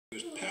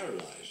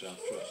Lomas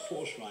after a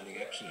horse riding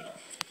accident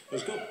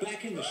has got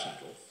back in the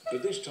saddle,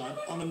 but this time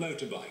on a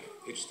motorbike.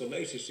 It's the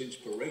latest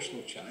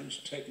inspirational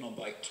challenge taken on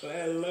by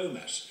Claire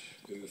Lomas,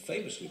 who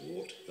famously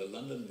walked the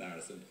London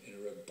Marathon in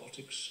a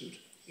robotic suit.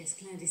 Yes,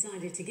 Claire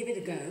decided to give it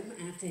a go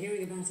after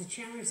hearing about a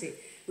charity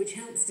which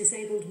helps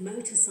disabled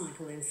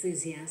motorcycle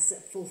enthusiasts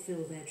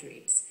fulfil their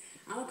dreams.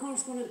 Our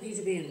correspondent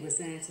Peter Bean was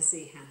there to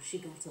see how she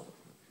got on.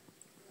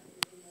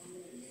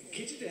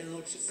 Kitted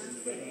out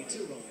and ready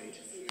to ride.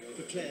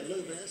 For Claire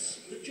Lomas,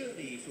 the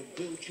journey from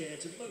wheelchair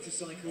to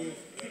motorcycle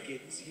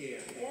begins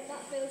here. Yeah,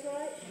 that feels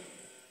right.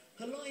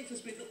 Her life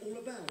has been all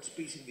about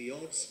beating the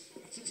odds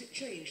since it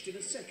changed in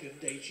a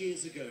second 8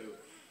 years ago.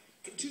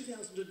 In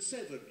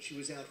 2007, she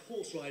was out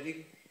horse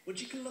riding when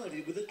she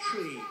collided with a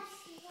tree.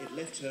 It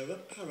left her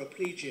a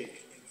paraplegic.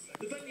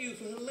 The venue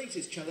for her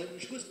latest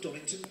challenge was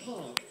Donington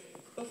Park.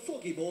 A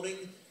foggy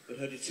morning, but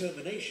her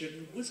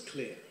determination was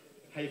clear.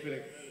 How are you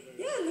feeling?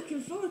 Yeah,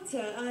 looking forward to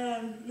it.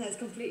 No, it's a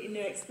completely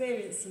new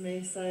experience for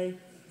me, so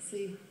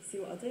see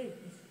what I do.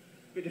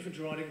 A bit different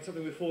to riding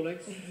something with four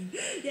legs?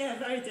 Yeah,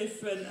 very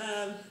different.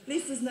 At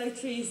least there's no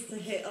trees to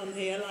hit on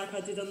here like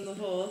I did on the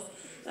horse.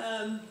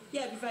 Yeah,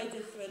 it'd be very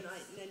different,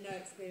 like, no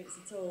experience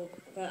at all,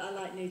 but I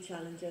like new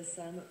challenges,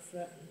 so I'm up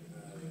for it.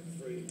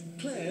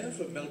 Claire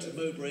from Melton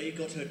Mowbray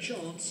got her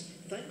chance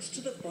thanks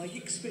to the Bike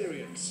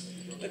Experience,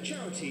 a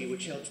charity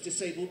which helps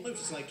disabled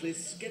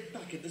motorcyclists get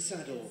back in the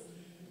saddle.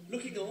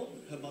 Looking on,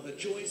 her mother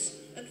Joyce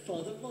and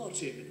father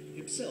Martin,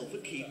 himself a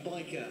keen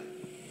biker.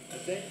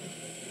 And then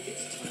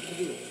it's time to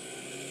wheel.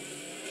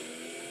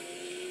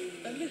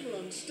 A little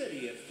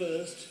unsteady at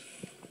first,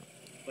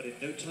 but in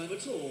no time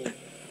at all,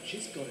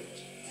 she's got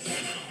it.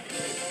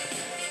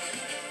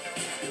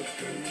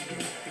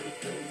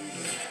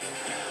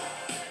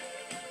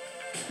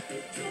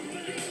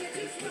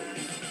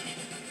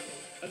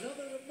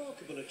 Another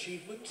remarkable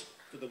achievement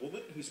for the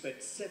woman who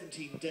spent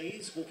 17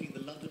 days walking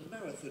the London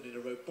Marathon in a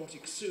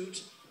robotic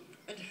suit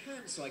and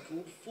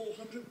hand-cycled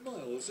 400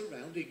 miles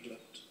around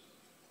England.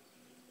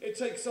 It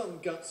takes some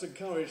guts and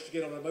courage to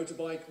get on a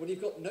motorbike when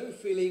you've got no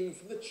feeling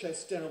from the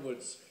chest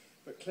downwards.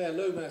 But Claire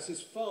Lomas is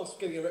fast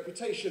getting a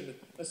reputation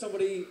as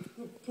somebody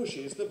who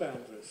pushes the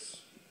boundaries.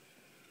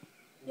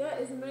 Yeah,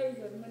 it's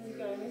amazing when you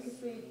go and you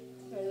can see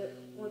that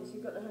once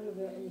you've got the hang of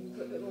it and you can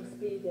put a bit more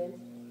speed in.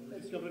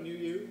 Discover a new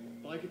you,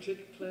 biker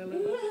chick, Claire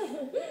Lomas?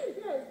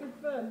 Yeah, it's good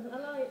fun.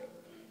 I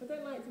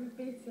don't like to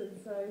be beaten,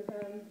 so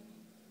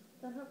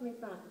they'll have me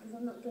back because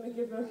I'm not going to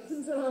give up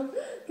until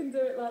I can do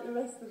it like the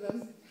rest of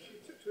them. She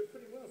took to it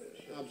pretty well, didn't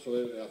she?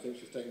 Absolutely, I think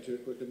she's taken to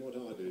it quicker than what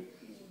I do.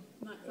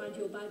 Might find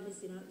your bag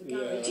missing out the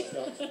garage. Yeah,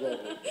 that's the problem.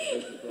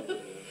 That's the problem.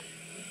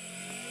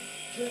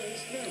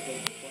 Claire's now got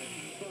the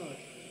biking bug.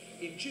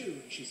 In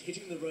June, she's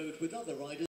hitting the road with other riders.